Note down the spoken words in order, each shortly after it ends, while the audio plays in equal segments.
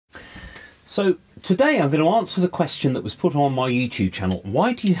So today I'm going to answer the question that was put on my YouTube channel.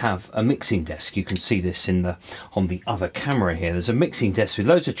 Why do you have a mixing desk? You can see this on the other camera here. There's a mixing desk with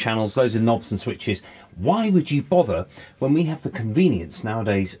loads of channels, loads of knobs and switches. Why would you bother when we have the convenience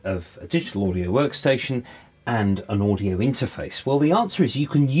nowadays of a digital audio workstation and an audio interface? Well, the answer is you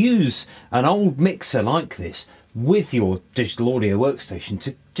can use an old mixer like this with your digital audio workstation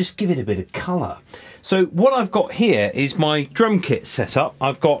to just give it a bit of colour. So what I've got here is my drum kit set up.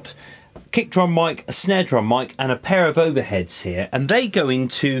 I've got kick drum mic, a snare drum mic and a pair of overheads here, and they go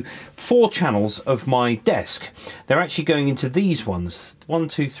into 4 channels of my desk. They're actually going into these ones, 1,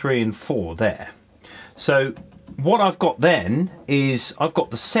 2, 3 and 4 there. So what I've got then is I've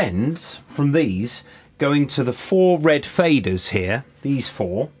got the sends from these going to the 4 red faders here, these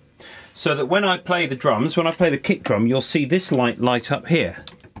 4, so that when I play the drums, when I play the kick drum, you'll see this light up here.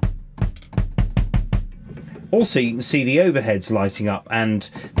 Also, you can see the overheads lighting up,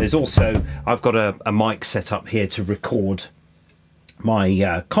 and there's also, I've got a mic set up here to record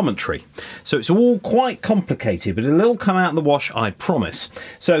my commentary. So it's all quite complicated, but it'll all come out in the wash, I promise.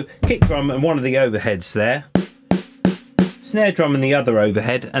 So kick drum and one of the overheads there, snare drum and the other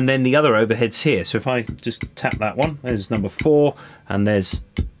overhead, and then the other overheads here. So if I just tap that one, there's number 4 and there's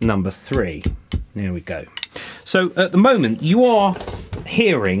number 3. There we go. So at the moment you are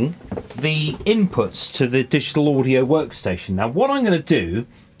hearing the inputs to the digital audio workstation. Now what I'm going to do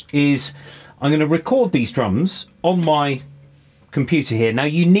is I'm going to record these drums on my computer here. Now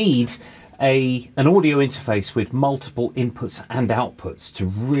you need an audio interface with multiple inputs and outputs to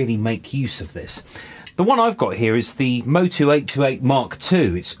really make use of this. The one I've got here is the Motu 828 Mark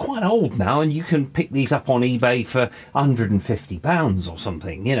II. It's quite old now, and you can pick these up on eBay for £150 or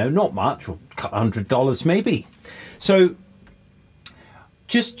something, you know, not much, or $100 maybe. So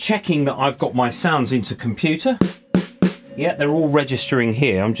just checking that I've got my sounds into computer. Yeah, they're all registering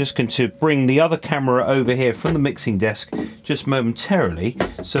here. I'm just going to bring the other camera over here from the mixing desk just momentarily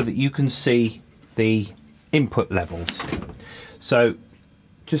so that you can see the input levels. So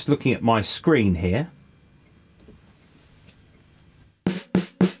just looking at my screen here,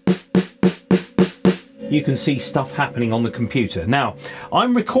 you can see stuff happening on the computer. Now,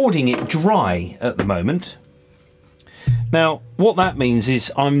 I'm recording it dry at the moment. Now, what that means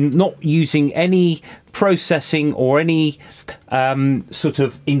is I'm not using any processing or any sort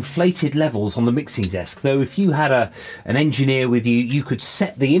of inflated levels on the mixing desk. Though if you had an engineer with you, you could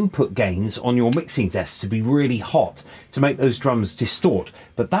set the input gains on your mixing desk to be really hot to make those drums distort.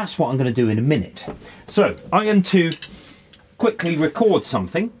 But that's what I'm going to do in a minute. So I'm going to quickly record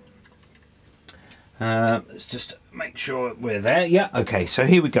something. Let's just make sure we're there. Yeah, okay, so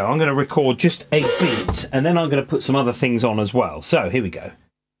here we go. I'm going to record just a beat and then I'm going to put some other things on as well. So here we go.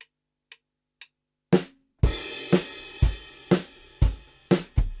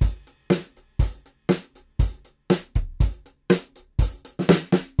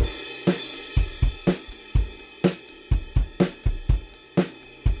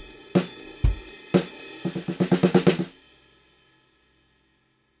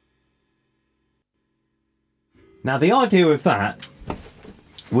 Now the idea of that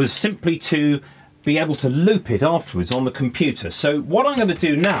was simply to be able to loop it afterwards on the computer. So what I'm going to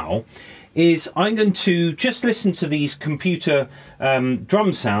do now is I'm going to just listen to these computer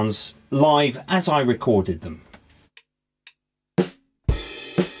drum sounds live as I recorded them.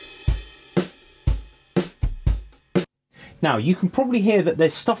 Now you can probably hear that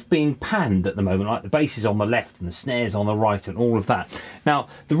there's stuff being panned at the moment, like the bass is on the left and the snares on the right and all of that. Now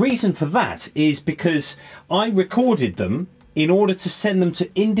the reason for that is because I recorded them in order to send them to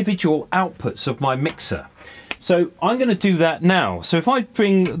individual outputs of my mixer. So I'm going to do that now. So if I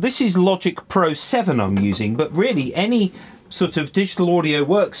bring, this is Logic Pro 7 I'm using, but really any sort of digital audio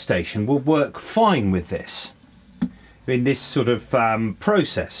workstation will work fine with this, in this sort of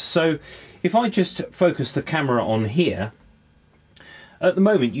process. So if I just focus the camera on here, at the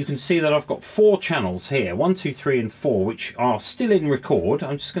moment you can see that I've got 4 channels here, 1, 2, 3 and 4, which are still in record.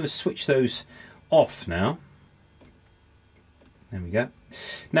 I'm just going to switch those off now. There we go.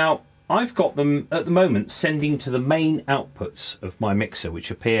 Now I've got them at the moment sending to the main outputs of my mixer, which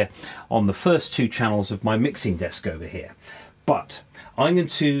appear on the first 2 channels of my mixing desk over here. But I'm going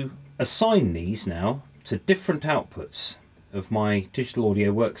to assign these now to different outputs of my digital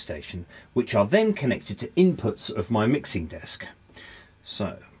audio workstation, which are then connected to inputs of my mixing desk.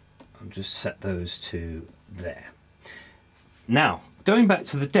 So I'll just set those to there. Now, going back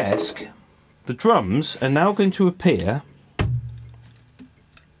to the desk, the drums are now going to appear,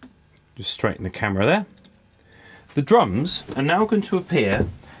 just straighten the camera there, the drums are now going to appear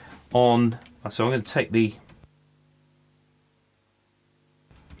on, so I'm going to take the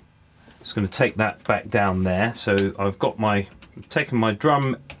Just going to take that back down there. So I've got taken my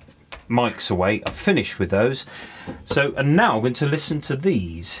drum mics away. I've finished with those. So, and now I'm going to listen to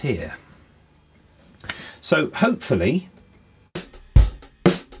these here. So hopefully,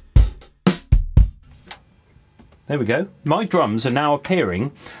 there we go. My drums are now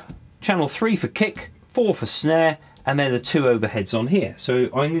appearing. Channel 3 for kick, 4 for snare, and then the 2 overheads on here. So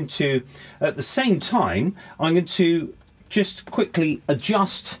I'm going to, at the same time, I'm going to just quickly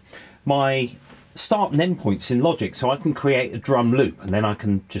adjust my start and end points in Logic so I can create a drum loop, and then I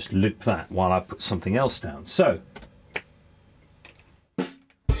can just loop that while I put something else down. So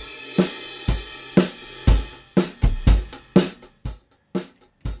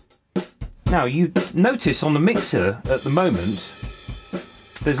now you notice on the mixer at the moment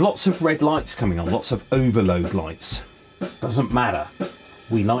there's lots of red lights coming on, lots of overload lights. Doesn't matter,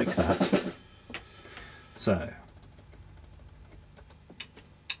 we like that. So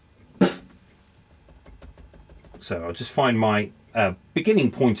I'll just find my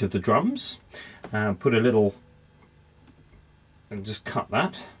beginning point of the drums, put a little, and just cut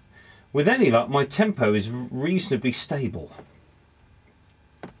that. With any luck, my tempo is reasonably stable.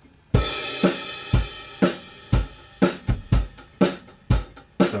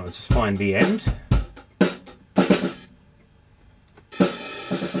 So I'll just find the end.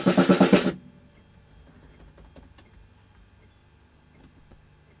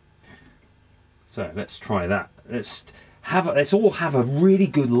 So let's try that. Let's all have a really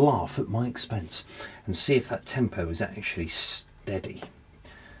good laugh at my expense and see if that tempo is actually steady.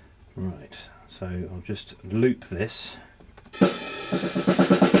 Right, so I'll just loop this.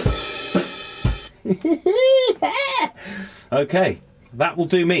 Okay, that will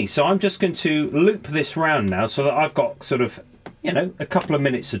do me. So I'm just going to loop this round now so that I've got sort of, you know, a couple of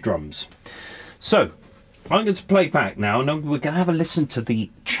minutes of drums. So I'm going to play back now, and we're going to have a listen to the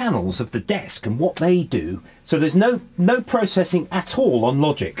channels of the desk and what they do. So there's no processing at all on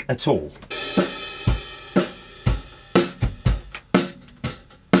Logic at all.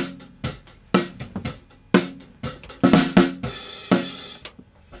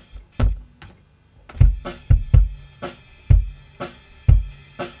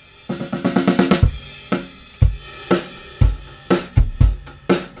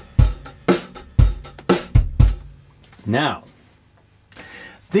 Now,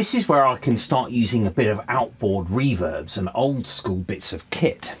 this is where I can start using a bit of outboard reverbs and old school bits of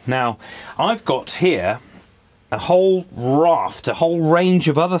kit. Now, I've got here a whole raft, a whole range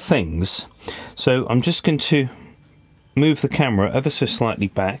of other things. So I'm just going to move the camera ever so slightly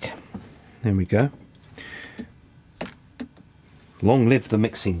back. There we go. Long live the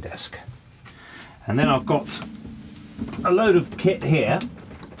mixing desk. And then I've got a load of kit here,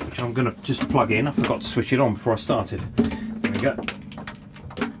 which I'm going to just plug in. I forgot to switch it on before I started. There we go.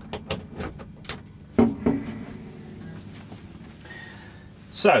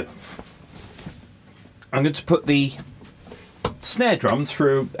 So, I'm going to put the snare drum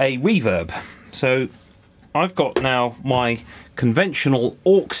through a reverb. So, I've got now my conventional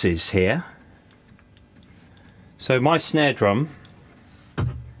auxes here. So my snare drum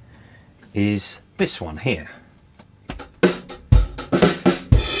is this one here.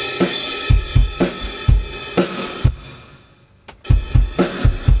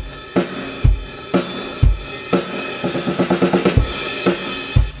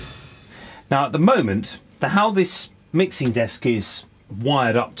 Now at the moment, how this mixing desk is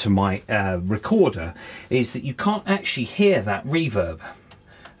wired up to my recorder is that you can't actually hear that reverb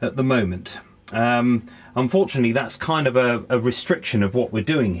at the moment. Unfortunately, that's kind of a restriction of what we're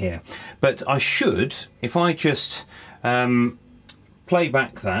doing here. But I should, if I just play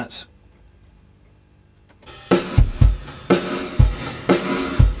back that.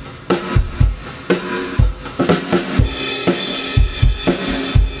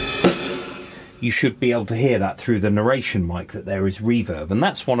 You should be able to hear that through the narration mic, that there is reverb. And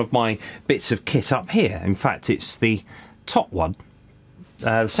that's one of my bits of kit up here. In fact, it's the top one.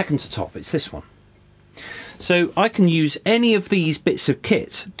 The second to top, it's this one. So I can use any of these bits of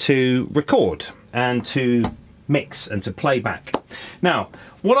kit to record and to mix and to play back. Now,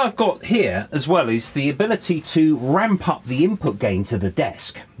 what I've got here as well is the ability to ramp up the input gain to the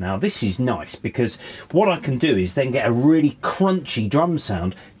desk. Now this is nice because what I can do is then get a really crunchy drum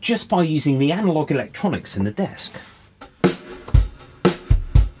sound just by using the analog electronics in the desk.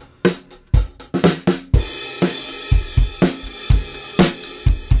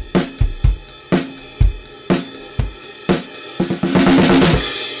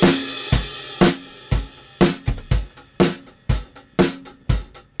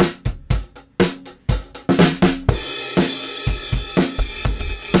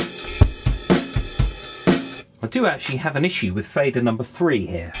 do actually have an issue with fader number 3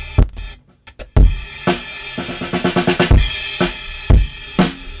 here.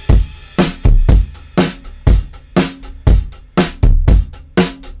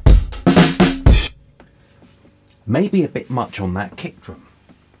 Maybe a bit much on that kick drum.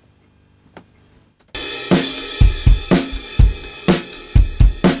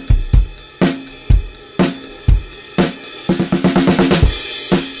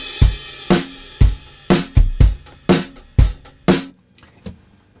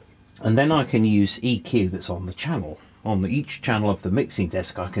 And then I can use EQ that's on the channel. On each channel of the mixing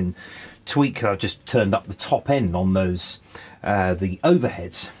desk I can tweak. I've just turned up the top end on those, the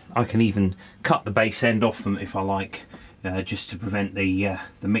overheads. I can even cut the bass end off them if I like, just to prevent the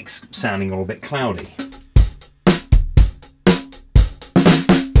mix sounding a little bit cloudy.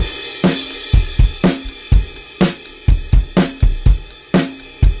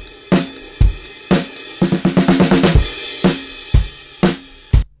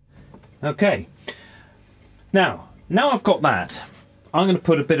 Okay, now I've got that, I'm going to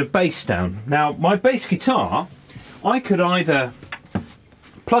put a bit of bass down. Now my bass guitar, I could either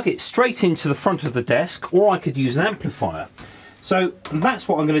plug it straight into the front of the desk, or I could use an amplifier. So that's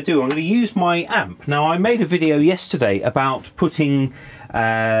what I'm going to do. I'm going to use my amp. Now I made a video yesterday about putting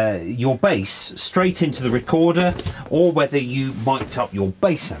your bass straight into the recorder, or whether you mic'd up your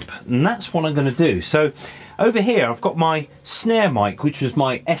bass amp, and that's what I'm going to do. So over here I've got my snare mic, which was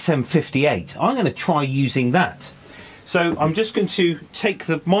my SM58. I'm going to try using that. So I'm just going to take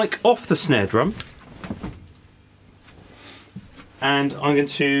the mic off the snare drum, and I'm going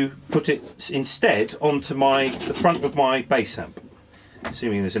to put it instead onto the front of my bass amp,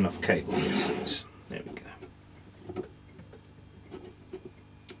 assuming there's enough cable. Yes, there we go.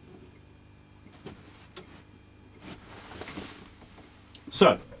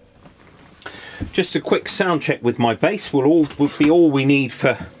 So, just a quick sound check with my bass will be all we need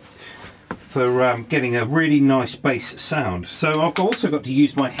for getting a really nice bass sound. So I've also got to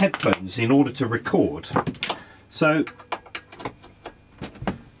use my headphones in order to record. So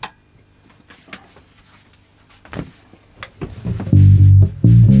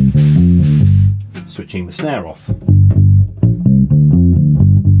switching the snare off.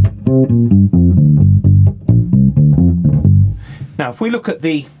 Now if we look at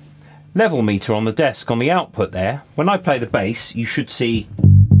the level meter on the desk on the output there, when I play the bass you should see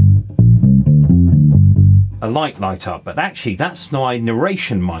a light up, but actually that's my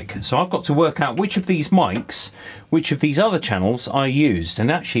narration mic. So I've got to work out which of these mics, which of these other channels I used,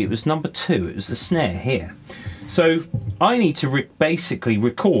 and actually it was number 2, it was the snare here. So I need to basically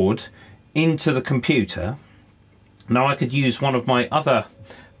record into the computer. Now I could use one of my other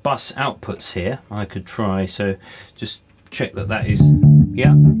bus outputs here. I could try, so just check that is,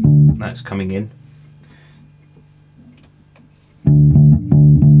 yeah, that's coming in.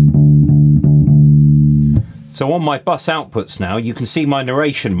 So on my bus outputs now, you can see my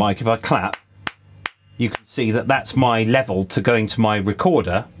narration mic. If I clap, you can see that that's my level to going to my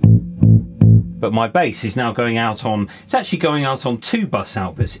recorder. But my bass is now going out on, it's actually going out on 2 bus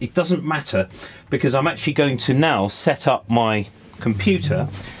outputs. It doesn't matter, because I'm actually going to now set up my computer.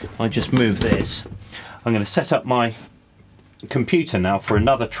 I just move this. I'm going to set up my computer now for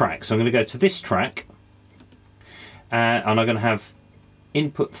another track. So I'm going to go to this track, and I'm going to have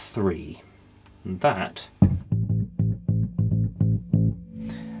input 3. And that,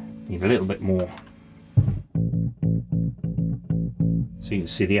 need a little bit more, so you can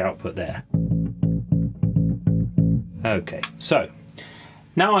see the output there. Okay, so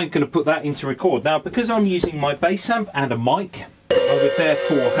now I'm going to put that into record. Now because I'm using my bass amp and a mic, I would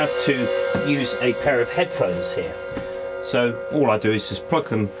therefore have to use a pair of headphones here. So all I do is just plug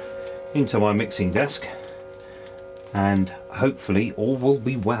them into my mixing desk, and hopefully all will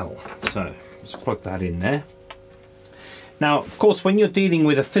be well. So let's plug that in there. Now of course when you're dealing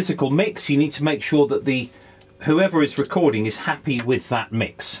with a physical mix, you need to make sure that whoever is recording is happy with that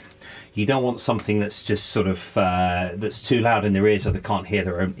mix. You don't want something that's just sort of that's too loud in their ears so they can't hear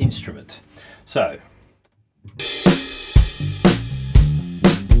their own instrument. So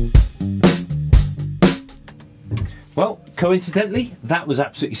well, coincidentally that was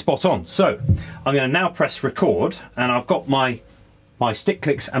absolutely spot on. So I'm going to now press record, and I've got my stick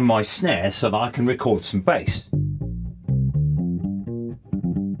clicks and my snare so that I can record some bass.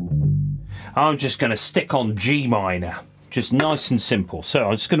 I'm just going to stick on G minor, just nice and simple. So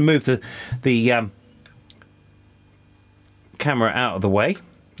I'm just going to move the camera out of the way.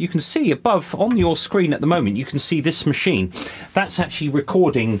 You can see above on your screen at the moment, you can see this machine. That's actually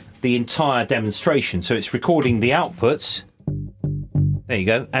recording the entire demonstration. So it's recording the outputs. There you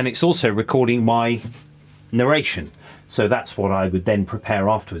go. And it's also recording my narration. So that's what I would then prepare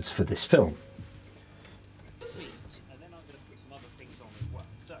afterwards for this film. And then I'm going to put some other things on as well.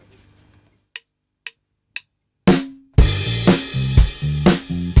 So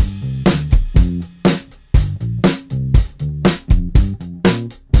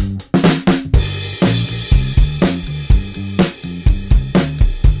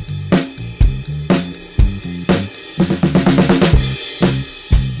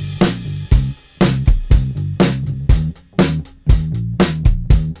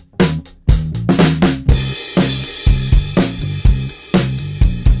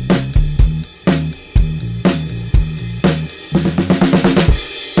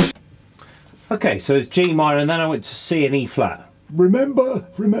okay, so it's G minor, and then I went to C and E flat. Remember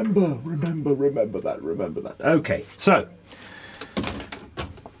that. Okay, so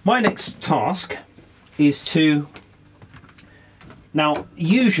my next task is to... Now,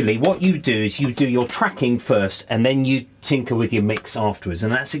 usually what you do is you do your tracking first, and then you tinker with your mix afterwards,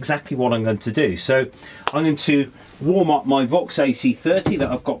 and that's exactly what I'm going to do. So I'm going to warm up my Vox AC30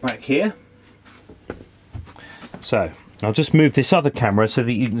 that I've got back here. So I'll just move this other camera so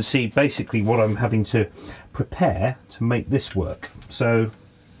that you can see basically what I'm having to prepare to make this work. So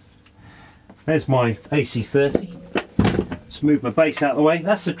there's my AC30. Let's move my bass out of the way.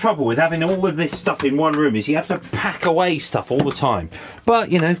 That's the trouble with having all of this stuff in one room, is you have to pack away stuff all the time.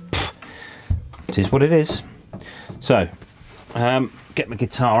 But, you know, it is what it is. So, get my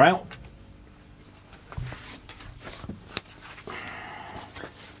guitar out.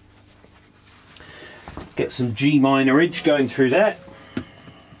 Get some G minorage going through there.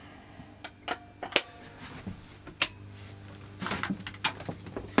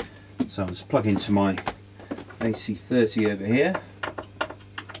 So I'll just plug into my AC30 over here.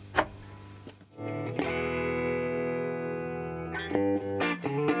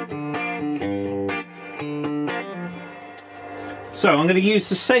 So I'm going to use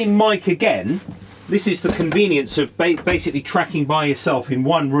the same mic again. This is the convenience of basically tracking by yourself in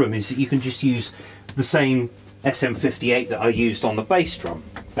one room, is that you can just use the same SM58 that I used on the bass drum.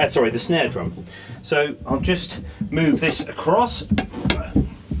 Sorry, the snare drum. So I'll just move this across.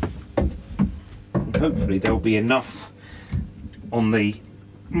 Hopefully there'll be enough on the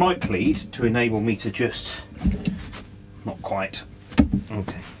mic lead to enable me to just... not quite.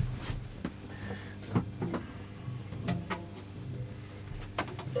 Okay.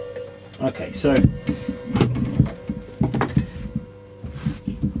 Okay, so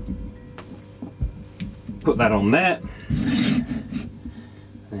put that on there.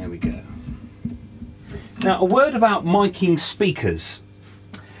 There we go. Now, a word about miking speakers.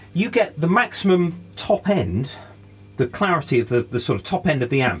 You get the maximum top end, the clarity of the sort of top end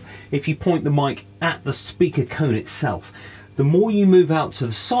of the amp, if you point the mic at the speaker cone itself. The more you move out to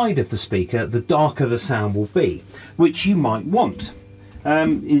the side of the speaker, the darker the sound will be, which you might want.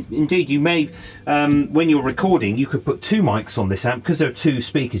 Indeed, you may, when you're recording, you could put two mics on this amp. Because there are two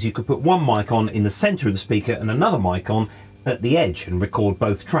speakers, you could put one mic on in the centre of the speaker and another mic on at the edge and record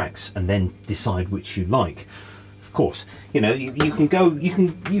both tracks, and then decide which you like. Of course, you know, you can go,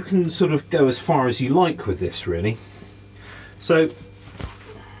 you can sort of go as far as you like with this, really. So,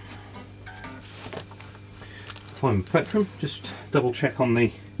 find my plectrum, just double check on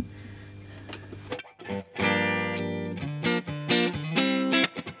the...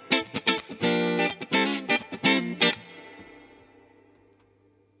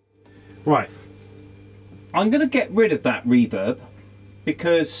 Right, I'm going to get rid of that reverb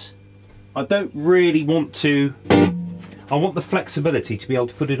because I don't really want to. I want the flexibility to be able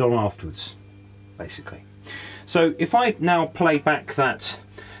to put it on afterwards, basically. So if I now play back that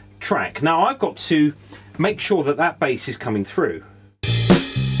track, now I've got to make sure that that bass is coming through.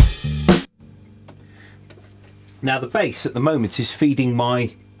 Now the bass at the moment is feeding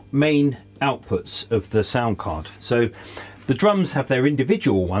my main outputs of the sound card. So the drums have their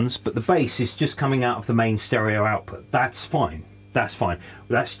individual ones, but the bass is just coming out of the main stereo output. That's fine. That's fine.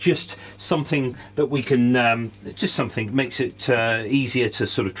 That's just something that we can, just something makes it easier to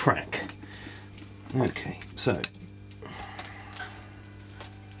sort of track. Okay, so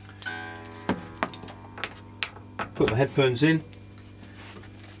put the headphones in.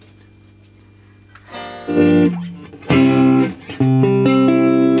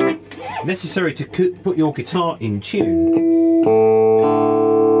 Necessary to put your guitar in tune.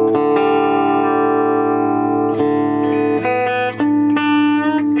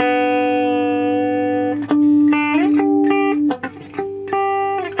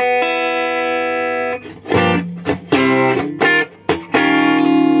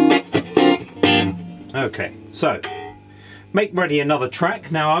 Okay, so make ready another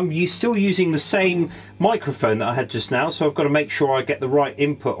track. Now I'm still using the same microphone that I had just now, so I've got to make sure I get the right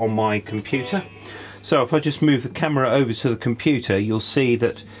input on my computer. So if I just move the camera over to the computer, you'll see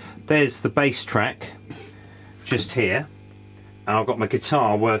that there's the bass track just here, and I've got my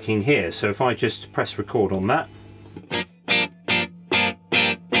guitar working here. So if I just press record on that,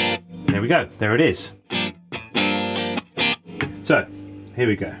 there we go, there it is. So here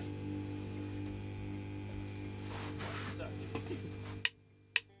we go.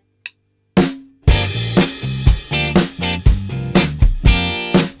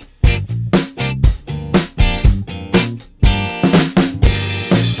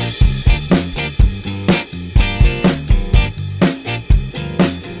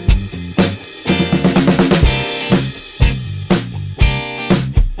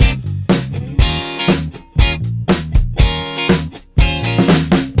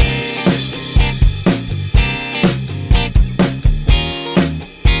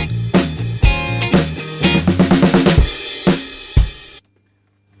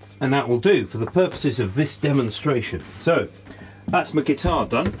 And that will do for the purposes of this demonstration. So that's my guitar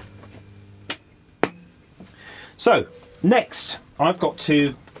done. So next I've got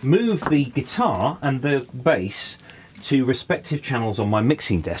to move the guitar and the bass to respective channels on my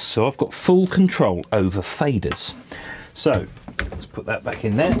mixing desk, so I've got full control over faders. So let's put that back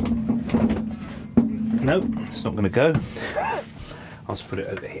in there. Nope, it's not going to go. I'll just put it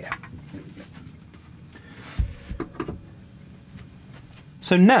over here.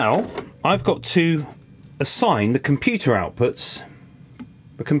 So now I've got to assign the computer outputs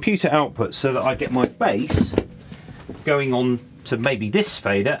so that I get my bass going on to maybe this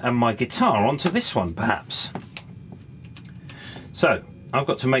fader and my guitar onto this one perhaps. So I've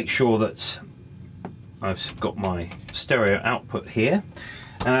got to make sure that I've got my stereo output here,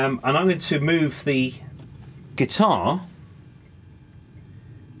 and I'm going to move the guitar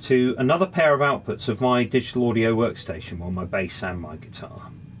to another pair of outputs of my digital audio workstation, well, my bass and my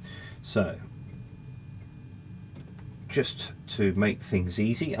guitar. So just to make things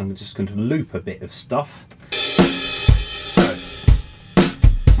easy, I'm just going to loop a bit of stuff. So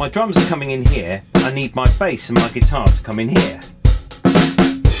my drums are coming in here, I need my bass and my guitar to come in here.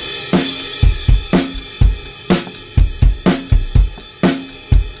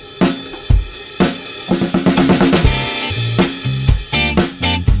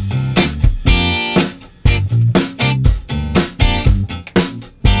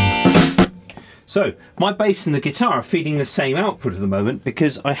 So my bass and the guitar are feeding the same output at the moment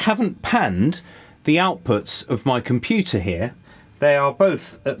because I haven't panned the outputs of my computer here. They are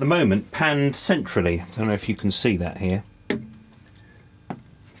both at the moment panned centrally. I don't know if you can see that here.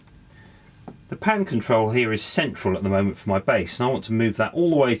 The pan control here is central at the moment for my bass, and I want to move that all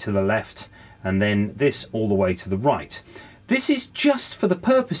the way to the left and then this all the way to the right. This is just for the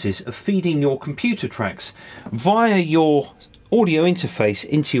purposes of feeding your computer tracks via your audio interface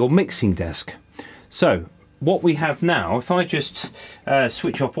into your mixing desk. So what we have now, if I just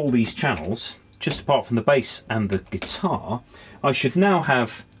switch off all these channels, just apart from the bass and the guitar, I should now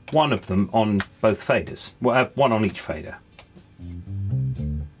have one of them on both faders, well, one on each fader.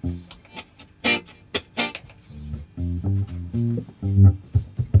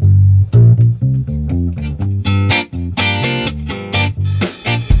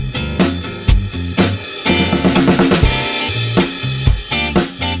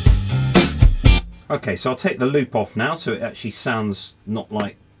 Okay, so I'll take the loop off now so it actually sounds not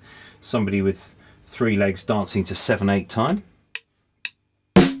like somebody with 3 legs dancing to 7/8 time.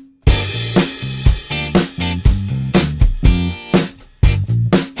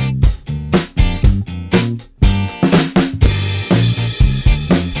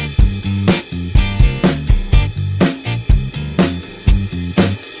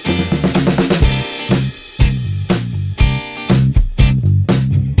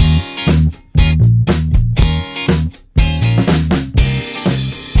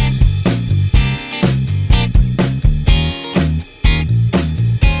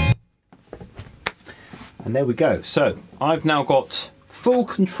 And there we go. So I've now got full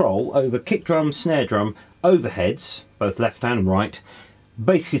control over kick drum, snare drum, overheads, both left and right,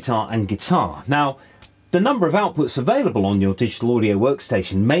 bass guitar and guitar. Now, the number of outputs available on your digital audio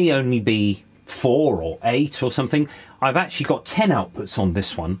workstation may only be 4 or 8 or something. I've actually got 10 outputs on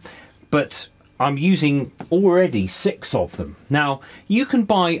this one, but I'm using already 6 of them. Now, you can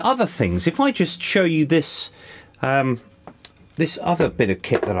buy other things. If I just show you this, this other bit of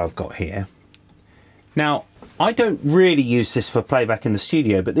kit that I've got here. Now, I don't really use this for playback in the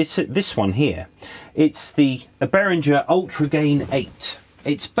studio, but this one here, it's the Behringer Ultra Gain 8.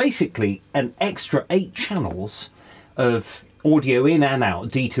 It's basically an extra 8 channels of audio in and out,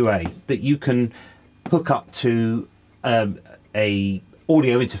 D2A, that you can hook up to a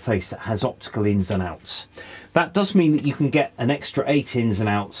audio interface that has optical ins and outs. That does mean that you can get an extra 8 ins and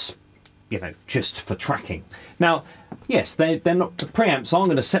outs, you know, just for tracking. Now, yes, they're not, the preamps aren't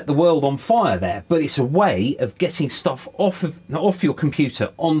going to set the world on fire there, but it's a way of getting stuff off your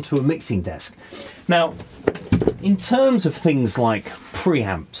computer onto a mixing desk. Now, in terms of things like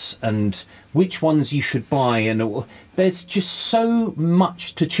preamps and which ones you should buy, and there's just so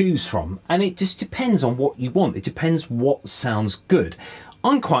much to choose from, and it just depends on what you want. It depends what sounds good.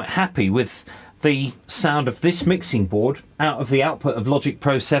 I'm quite happy with the sound of this mixing board out of the output of Logic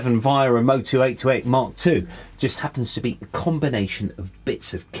Pro 7 via a Motu 828 Mark II. Just happens to be a combination of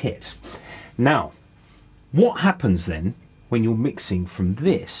bits of kit. Now, what happens then when you're mixing from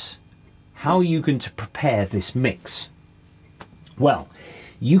this? How are you going to prepare this mix? Well,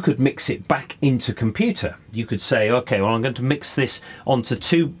 you could mix it back into computer. You could say, okay, well, I'm going to mix this onto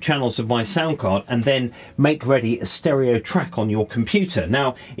 2 channels of my sound card and then make ready a stereo track on your computer.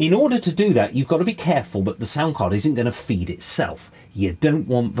 Now, in order to do that, you've got to be careful that the sound card isn't going to feed itself. You don't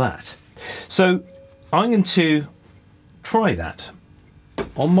want that. So I'm going to try that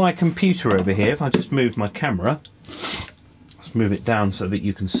on my computer over here. If I just move my camera, let's move it down so that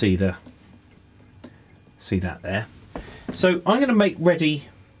you can see that there. So I'm going to make ready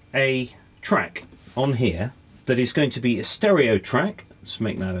a track on here that is going to be a stereo track. Let's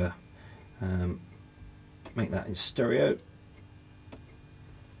make that in stereo,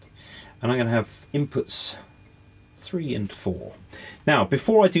 and I'm going to have inputs 3 and 4. Now,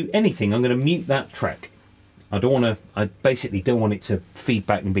 before I do anything, I'm going to mute that track. I basically don't want it to feed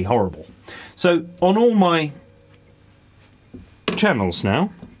back and be horrible. So on all my channels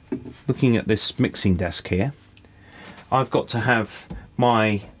now, looking at this mixing desk here, I've got to have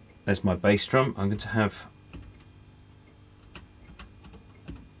there's my bass drum. I'm going to have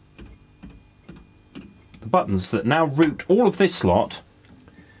the buttons that now route all of this lot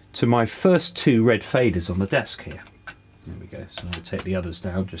to my first 2 red faders on the desk here. There we go. So I'm going to take the others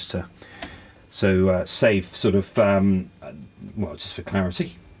down just to save sort of, well, just for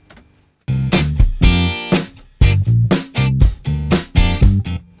clarity.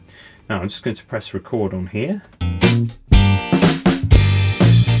 Now I'm just going to press record on here.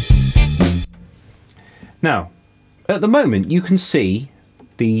 Now, at the moment, you can see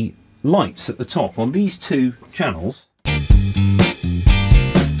the lights at the top on these 2 channels.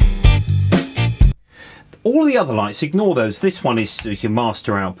 All the other lights, ignore those. This one is your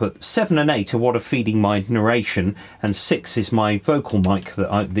master output. 7 and 8 are what are feeding my narration, and 6 is my vocal mic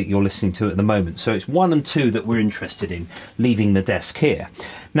that you're listening to at the moment. So it's 1 and 2 that we're interested in, leaving the desk here.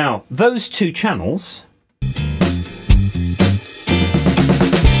 Now, those 2 channels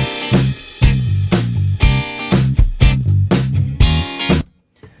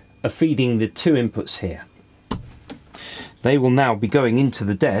are feeding the 2 inputs here. They will now be going into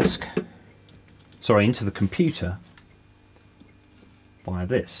the desk, sorry, into the computer via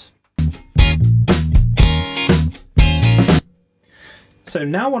this. So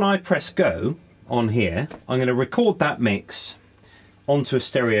now when I press go on here, I'm going to record that mix onto a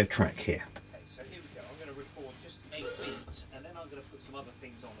stereo track here. Okay, so here we go. I'm going to record just 8 beats, and then I'm going to put some other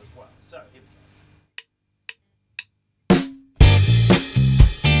things on as well. So here we go.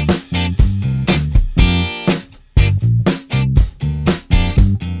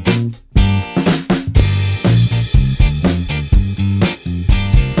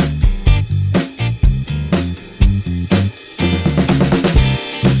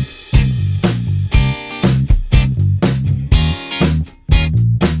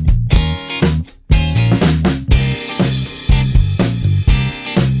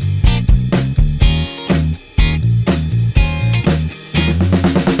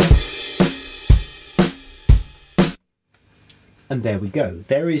 And there we go.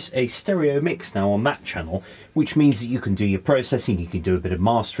 There is a stereo mix now on that channel, which means that you can do your processing, you can do a bit of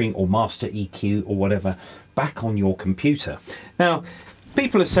mastering or master EQ or whatever back on your computer. Now,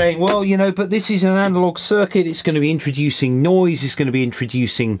 people are saying, well, you know, but this is an analog circuit, it's going to be introducing noise, it's going to be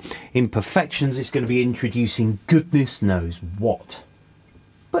introducing imperfections, it's going to be introducing goodness knows what.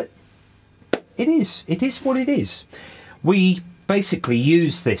 But it is what it is. We basically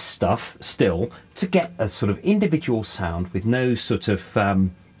use this stuff still to get a sort of individual sound with no sort of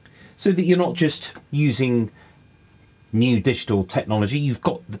so that you're not just using new digital technology. You've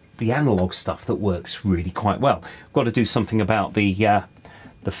got the analog stuff that works really quite well. Got to do something about the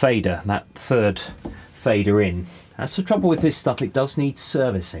fader, that 3rd fader in. That's the trouble with this stuff, it does need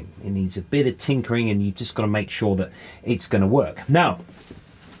servicing. It needs a bit of tinkering, and you've just got to make sure that it's going to work. Now,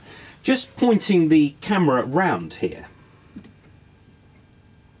 just pointing the camera round here,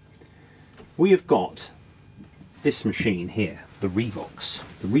 we have got this machine here, the Revox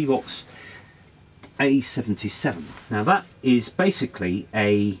A77. Now that is basically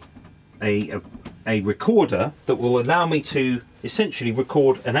a recorder that will allow me to essentially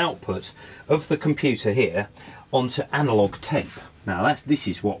record an output of the computer here onto analog tape. Now this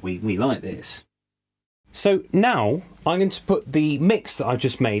is what we like this. So now I'm going to put the mix that I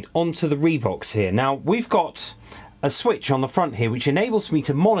just made onto the Revox here. Now we've got a switch on the front here which enables me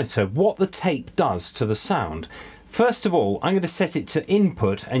to monitor what the tape does to the sound. First of all, I'm going to set it to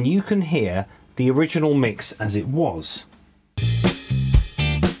input and you can hear the original mix as it was.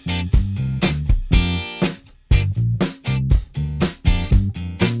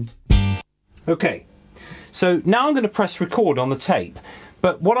 Okay, so now I'm going to press record on the tape,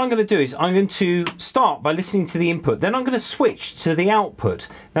 but what I'm going to do is I'm going to start by listening to the input, then I'm going to switch to the output.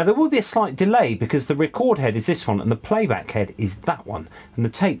 Now there will be a slight delay because the record head is this one and the playback head is that one, and the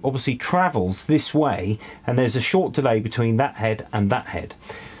tape obviously travels this way and there's a short delay between that head and that head.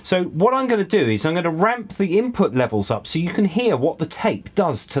 So what I'm going to do is I'm going to ramp the input levels up so you can hear what the tape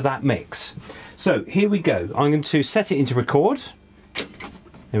does to that mix. So here we go. I'm going to set it into record.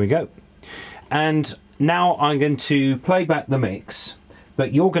 There we go. And now I'm going to play back the mix,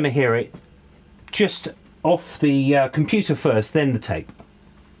 but you're going to hear it just off the computer first, then the tape.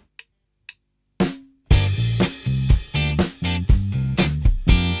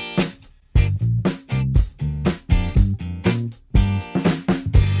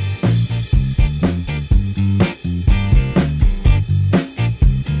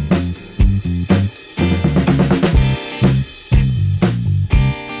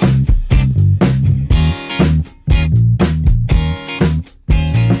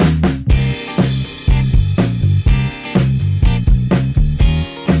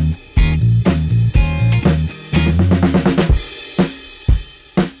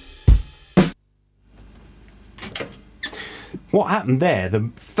 What happened there, the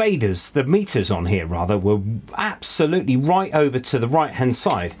faders, the meters on here rather, were absolutely right over to the right hand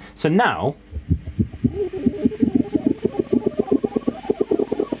side. So now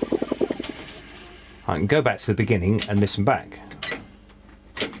I can go back to the beginning and listen back.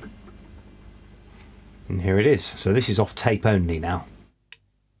 And here it is. So this is off tape only now.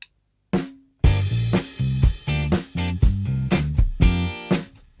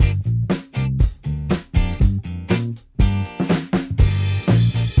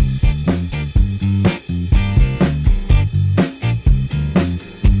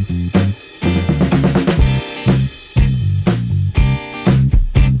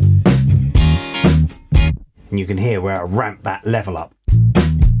 And you can hear where I ramp that level up.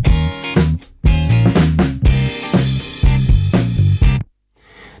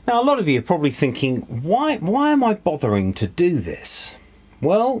 Now a lot of you are probably thinking, why am I bothering to do this?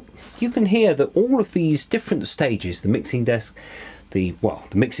 Well, you can hear that all of these different stages, the mixing desk, the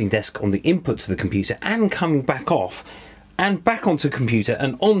mixing desk on the input to the computer and coming back off and back onto the computer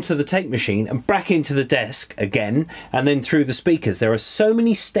and onto the tape machine and back into the desk again and then through the speakers. There are so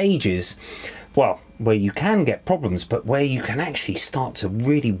many stages, well, where you can get problems, but where you can actually start to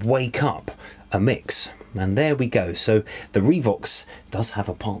really wake up a mix. And there we go. So the Revox does have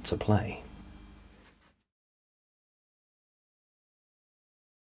a part to play.